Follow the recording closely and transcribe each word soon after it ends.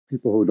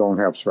People who don't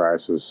have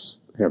psoriasis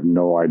have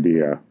no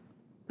idea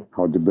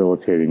how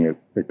debilitating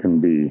it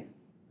can be.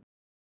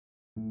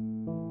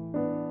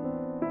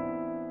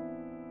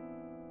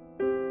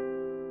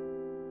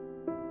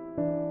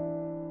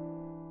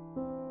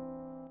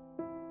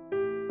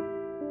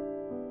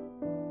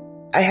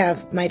 I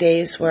have my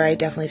days where I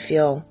definitely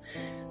feel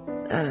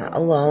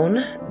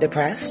alone,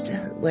 depressed,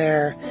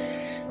 where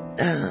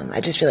I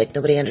just feel like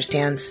nobody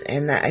understands,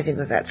 and I think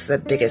that that's the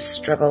biggest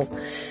struggle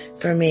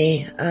for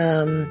me.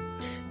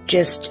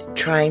 Just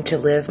trying to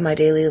live my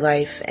daily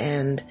life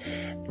and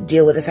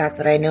deal with the fact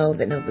that I know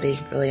that nobody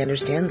really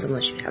understands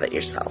unless you have it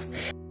yourself.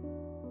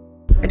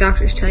 The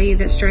doctors tell you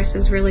that stress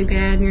is really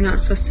bad and you're not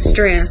supposed to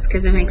stress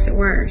because it makes it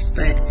worse,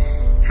 but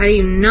how do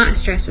you not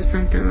stress with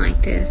something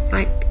like this?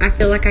 I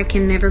feel like I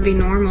can never be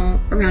normal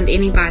around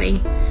anybody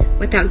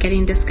without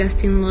getting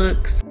disgusting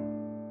looks.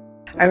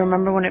 I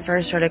remember when it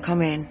first started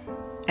coming,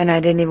 and I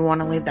didn't even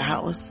want to leave the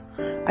house.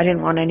 I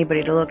didn't want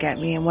anybody to look at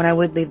me, and when I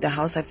would leave the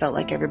house, I felt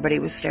like everybody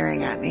was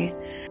staring at me.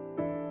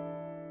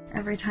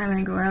 Every time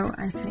I go out,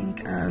 I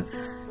think of,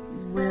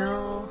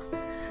 will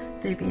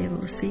they be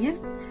able to see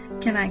it?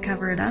 Can I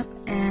cover it up?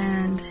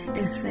 And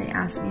if they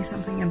ask me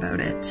something about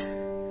it,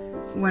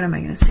 what am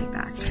I going to say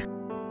back?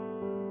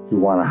 You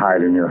want to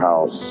hide in your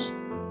house,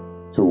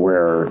 to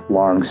wear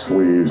long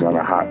sleeves on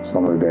a hot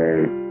summer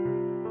day,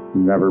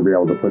 never be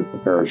able to put a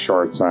pair of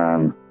shorts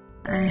on.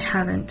 I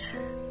haven't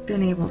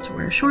been able to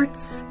wear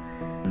shorts,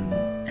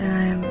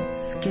 and I'm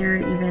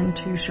scared even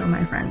to show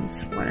my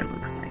friends what it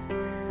looks like.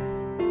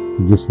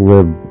 You just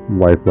live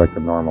life like a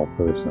normal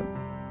person.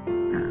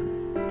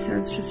 So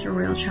it's just a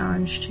real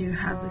challenge to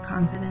have the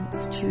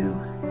confidence to,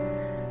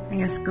 I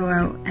guess, go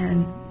out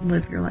and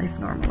live your life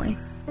normally.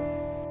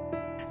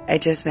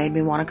 It just made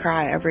me want to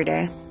cry every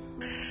day.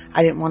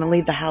 I didn't want to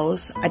leave the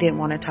house. I didn't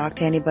want to talk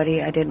to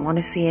anybody. I didn't want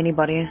to see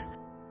anybody.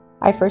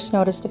 I first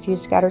noticed a few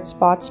scattered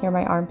spots near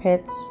my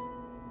armpits.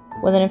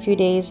 Within a few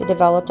days, it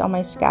developed on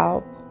my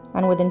scalp,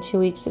 and within 2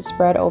 weeks, it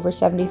spread over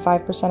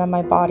 75% of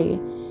my body,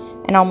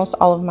 and almost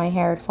all of my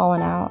hair had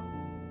fallen out.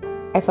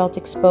 I felt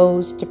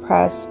exposed,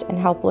 depressed, and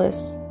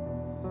helpless.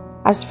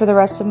 As for the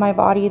rest of my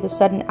body, the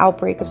sudden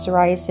outbreak of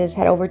psoriasis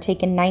had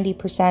overtaken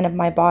 90% of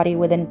my body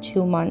within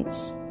 2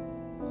 months.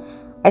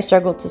 I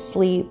struggled to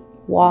sleep,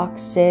 walk,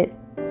 sit,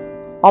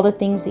 all the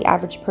things the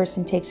average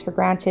person takes for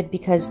granted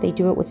because they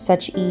do it with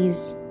such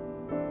ease.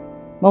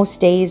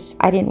 Most days,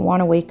 I didn't want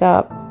to wake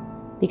up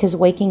because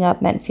waking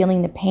up meant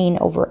feeling the pain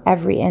over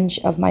every inch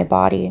of my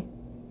body.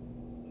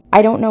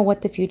 I don't know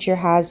what the future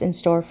has in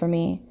store for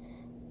me,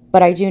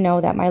 but I do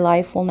know that my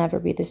life will never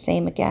be the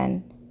same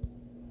again.